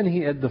 and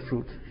he ate the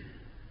fruit.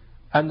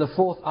 And the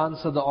fourth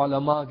answer the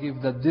ulama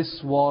give, that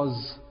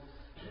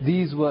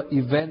these were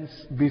events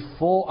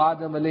before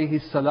Adam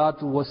alayhi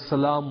salatu was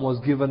salam was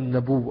given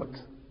nabuwwat.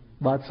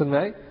 Baat sun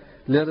mein aayi?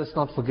 Let us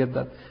not forget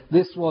that.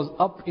 This was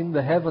up in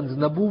the heavens.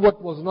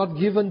 Nabuwwat was not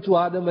given to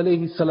Adam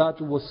alayhi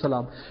salatu was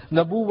salam.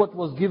 Nabuwwat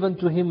was given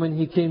to him when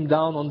he came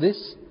down on this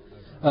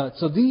earth.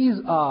 So these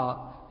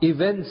are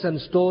events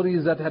and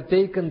stories that had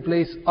taken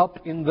place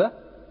up in the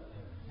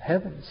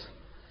heavens.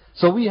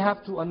 So we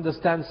have to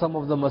understand some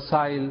of the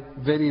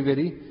masail very,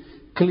 very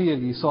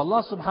clearly. So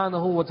Allah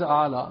subhanahu wa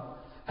ta'ala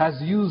has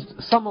used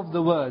some of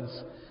the words,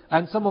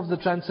 and some of the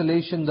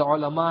translation, the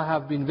ulama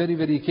have been very,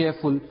 very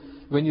careful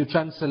when you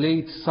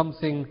translate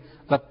something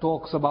that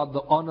talks about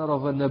the honor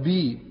of a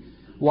Nabi.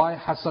 Why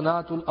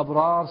hasanatul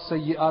abrar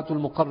sayyiatul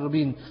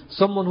muqarrabin?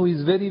 Someone who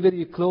is very,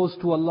 very close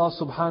to Allah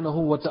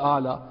subhanahu wa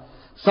ta'ala.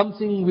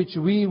 Something which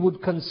we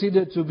would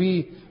consider to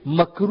be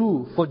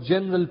makruh for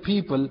general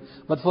people,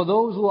 but for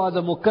those who are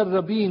the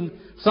muqarrabin,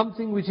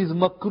 something which is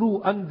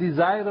makruh,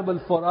 undesirable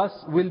for us,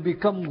 will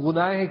become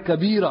gunah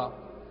kabira,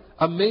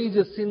 a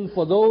major sin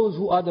for those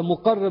who are the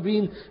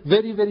muqarrabin,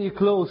 very, very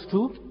close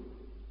to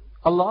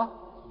Allah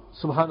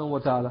subhanahu wa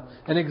ta'ala.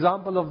 An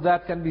example of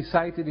that can be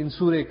cited in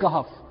Surah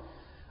Kahf,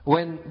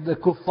 when the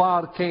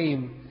kuffar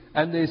came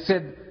and they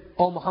said,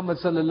 "O Muhammad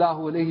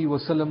sallallahu alayhi wa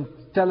sallam,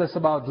 tell us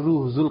about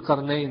Ruh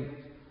Zulqarnain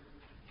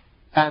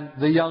and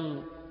the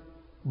young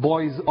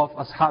boys of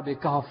Ashab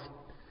Kahf."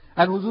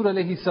 And Huzur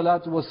alayhi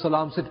salatu was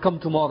salam said, "Come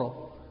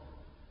tomorrow."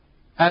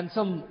 And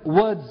some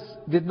words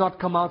did not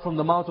come out from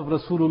the mouth of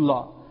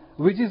Rasulullah,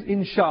 which is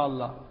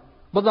inshallah.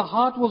 But the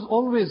heart was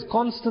always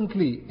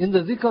constantly in the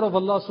zikr of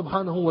Allah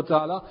subhanahu wa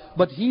ta'ala,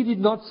 but he did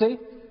not say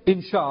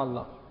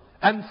inshallah.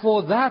 And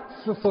for that,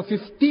 for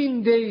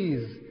 15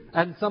 days,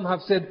 and some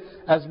have said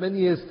as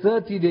many as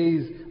 30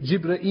 days,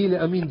 Jibreel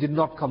Amin did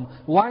not come.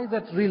 Why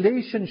that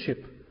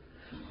relationship?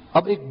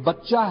 अब एक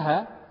बच्चा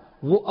है,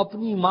 वो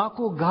अपनी माँ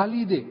को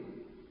गाली दे,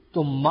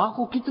 तो माँ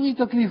को कितनी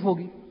तकलीफ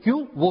होगी?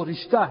 क्यों? वो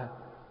रिश्ता है.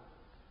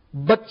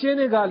 बच्चे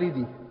ने गाली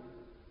दी.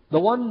 The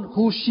one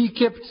who she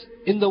kept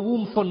in the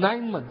womb for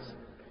 9 months.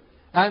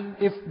 And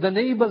if the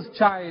neighbor's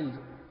child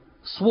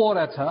swore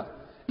at her,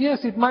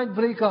 yes, it might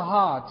break her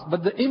heart,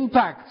 but the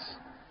impact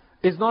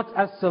is not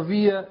as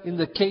severe in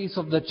the case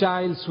of the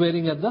child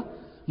swearing at the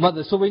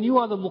mother. So when you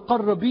are the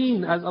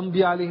muqarrabeen, as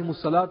Anbiya alayhimu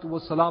salatu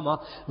was salama,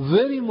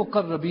 very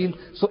muqarrabeen,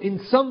 so in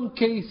some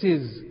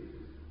cases,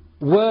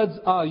 words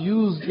are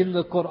used in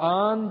the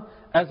Quran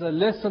as a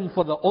lesson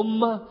for the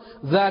ummah,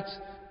 that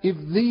if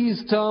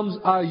these terms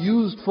are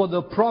used for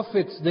the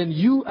prophets, then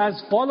you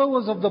as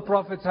followers of the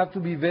prophets have to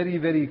be very,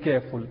 very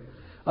careful.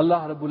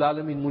 Allah Rabbul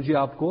Alameen mujhe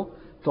aapko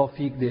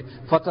tawfiq de.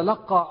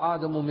 فَتَلَقَّى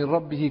آدَمُ مِنْ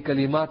رَبِّهِ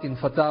كَلِمَاتٍ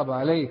فَتَابَ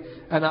عَلَيْهِ.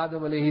 And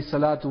Adam alayhi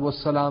salatu was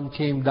salam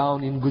came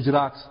down in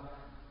Gujarat.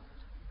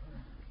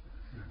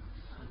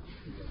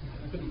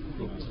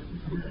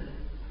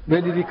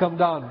 Where did he come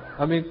down?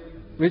 I mean,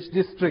 which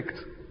district?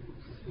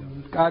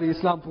 Qari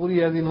Islam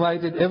Puri has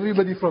invited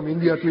everybody from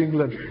India to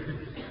England.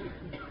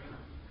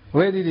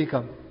 Where did he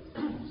come?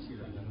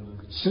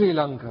 Sri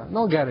Lanka.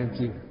 No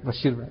guarantee,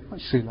 Bashir bhai,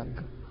 Sri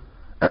Lanka.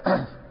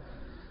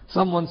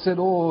 Someone said,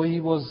 oh, he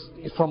was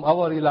from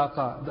our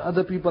ilaqa. The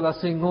other people are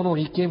saying, no,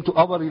 he came to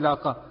our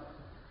ilaqa.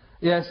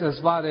 Yes, as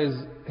far as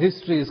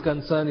history is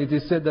concerned, it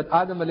is said that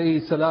Adam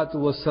alayhi salatu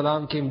was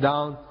salam came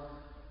down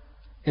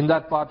in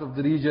that part of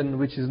the region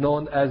which is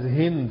known as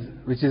Hind.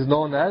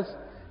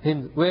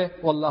 Where?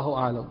 Wallahu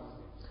alam.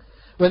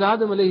 When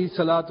Adam alayhi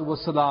salatu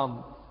was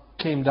salam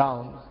came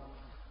down,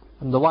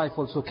 and the wife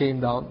also came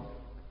down,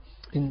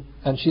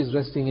 and she's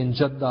resting in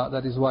Jeddah.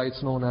 That is why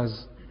it's known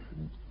as,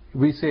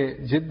 we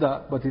say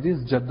Jeddah, but it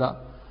is Jeddah.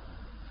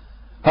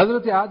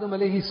 Hazrat Adam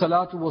alayhi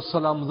salatu was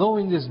salam, though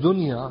in this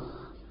dunya,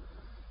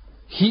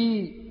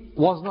 he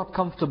was not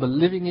comfortable.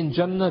 Living in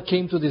Jannah,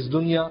 came to this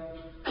dunya,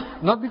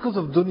 not because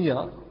of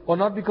dunya, or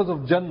not because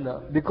of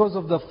Jannah, because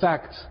of the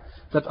fact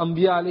that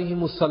Anbiya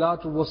alayhimus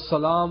salatu was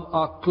salam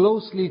are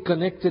closely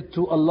connected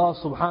to Allah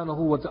subhanahu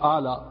wa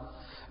ta'ala.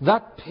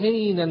 That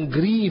pain and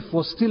grief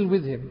was still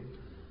with him.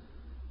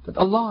 That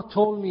Allah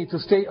told me to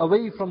stay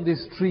away from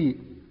this tree.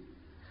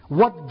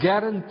 What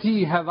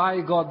guarantee have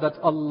I got that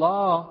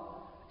Allah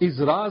is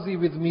razi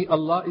with me,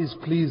 Allah is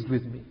pleased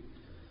with me?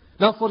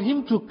 Now for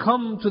him to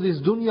come to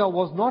this dunya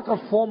was not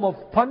a form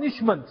of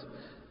punishment.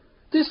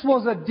 This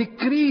was a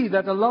decree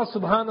that Allah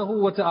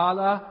subhanahu wa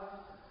ta'ala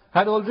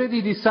had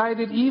already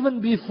decided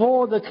even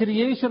before the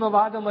creation of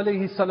Adam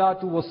alayhi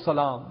salatu was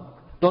salam.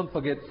 Don't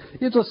forget,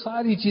 ye to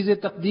sari cheezein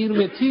taqdeer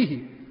mein thi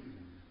hi.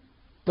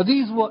 But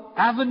these were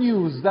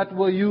avenues that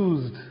were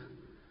used.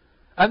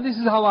 And this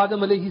is how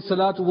Adam alayhi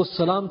salatu was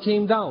salam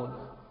came down.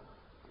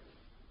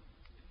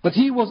 But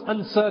he was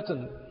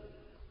uncertain.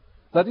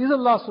 That is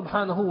Allah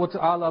subhanahu wa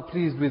ta'ala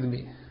pleased with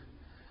me?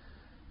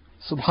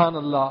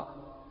 Subhanallah.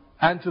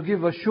 and to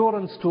give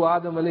assurance to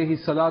Adam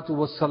alayhi salatu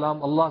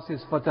wassalam, Allah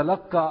says,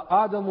 فَتَلَقَّى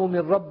آدَمُ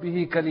مِنْ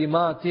رَبِّهِ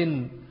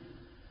كَلِمَاتٍ.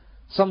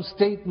 Some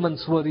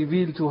statements were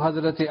revealed to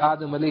Hazrat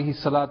Adam alayhi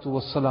salatu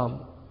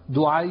wassalam.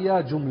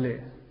 Du'aya jumle.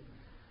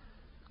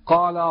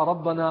 قَالَ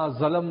رَبَّنَا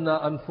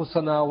ظَلَمْنَا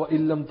أَنفُسَنَا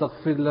وَإِن لَمْ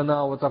تَغْفِرْ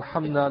لَنَا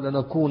وَتَرْحَمْنَا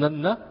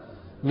لَنَكُونَنَّ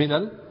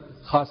مِنَ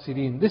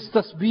الْخَاسِرِينَ. This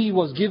tasbih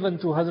was given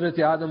to Hazrat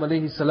Adam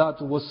alayhi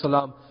salatu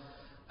wassalam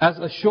as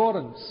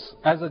assurance,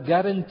 as a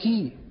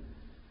guarantee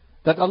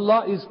that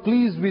Allah is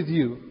pleased with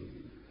you,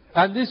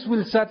 and this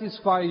will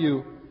satisfy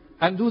you,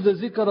 and do the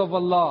zikr of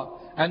Allah.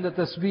 And the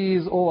tasbih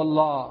is, oh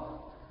Allah,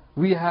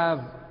 we have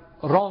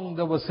wronged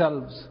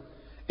ourselves.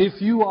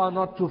 If you are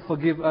not to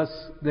forgive us,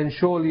 then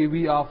surely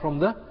we are from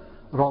the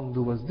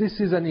wrongdoers. This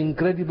is an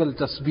incredible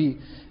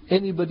tasbih.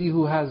 Anybody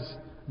who has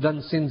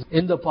done sins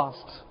in the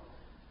past,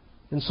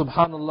 and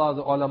subhanallah,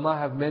 the ulama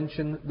have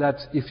mentioned that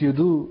if you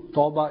do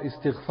tawbah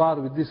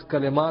istighfar with this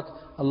kalimat,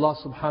 Allah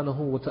subhanahu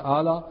wa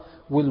ta'ala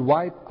will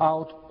wipe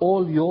out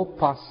all your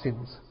past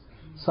sins.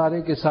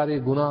 Sare ke sare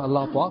guna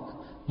Allah Pak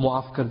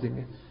muaf kar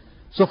denge.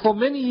 So for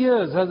many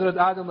years, Hazrat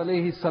Adam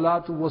alayhi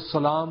salatu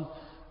wassalam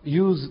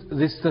used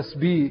this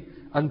tasbih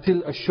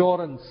until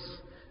assurance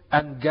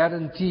and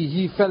guarantee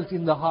he felt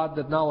in the heart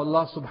that now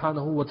Allah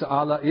subhanahu wa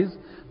ta'ala is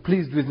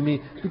pleased with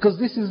me. Because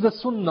this is the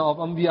sunnah of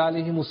Anbiya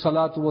alayhimu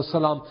salatu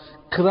wasalam.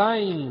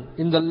 Crying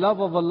in the love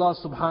of Allah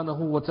subhanahu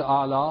wa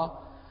ta'ala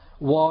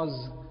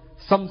was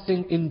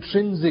something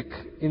intrinsic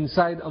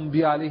inside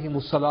Anbiya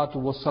alayhimu salatu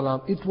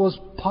wasalam. It was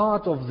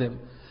part of them.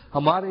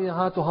 Hamare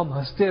yahan to hum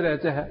haste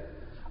rehte hai.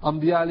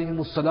 Anbiya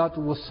alayhimu salatu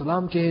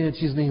wasalam ke ye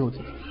cheez nahi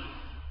hoti.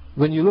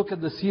 When you look at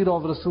the seerah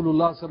of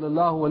Rasulullah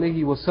sallallahu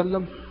alayhi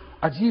wasallam,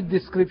 ajib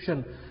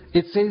description.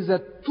 It says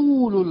that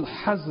Tulul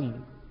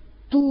Hazn.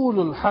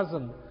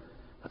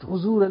 That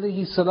Huzur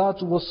alayhi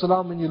salatu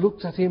wasalam, when you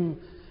looked at him,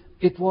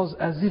 it was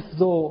as if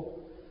though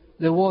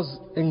there was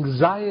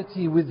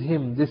anxiety with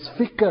him. This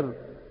fikr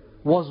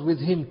was with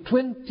him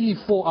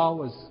 24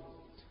 hours.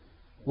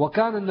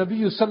 وَكَانَ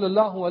النَّبِيُّ صَلَّى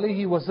اللَّهُ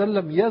عَلَيْهِ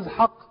وَسَلَّمْ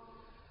يَضْحَقْ.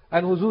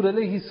 And Huzur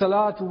alayhi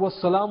salatu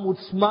wasalam would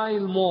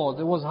smile more.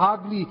 There was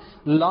hardly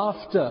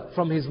laughter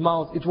from his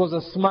mouth. It was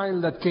a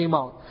smile that came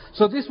out.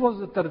 So this was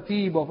the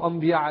tarteeb of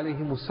Anbiya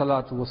alayhimu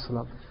salatu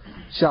wasalam.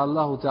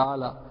 Insha'Allah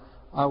ta'ala,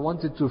 I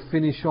wanted to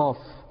finish off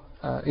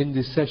in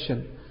this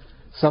session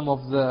some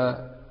of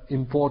the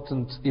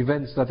important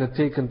events that had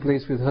taken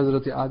place with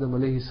Hazrat Adam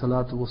alayhi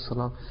salatu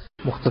wassalam.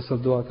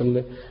 Mukhtasar dua kar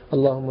le.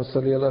 Allahumma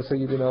salli ala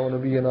sayyidina wa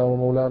nabiyyina wa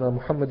maulana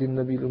Muhammadin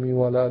nabiyil ummi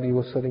wa ala alihi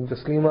wa sallim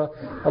taslima.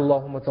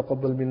 Allahumma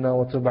taqabbal minna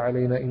wa tub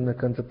alayna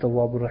innaka antat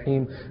tawwabur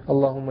rahim.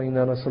 Allahumma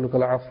inna nas'aluka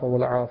al-'afwa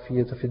wal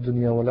 'afiyata fid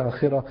dunya wal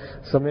akhirah.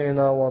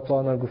 Sami'na wa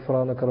ata'na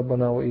ghufranaka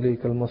rabbana wa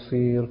ilayka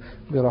al-masir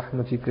bi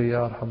rahmatika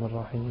ya arhamar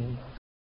rahimin.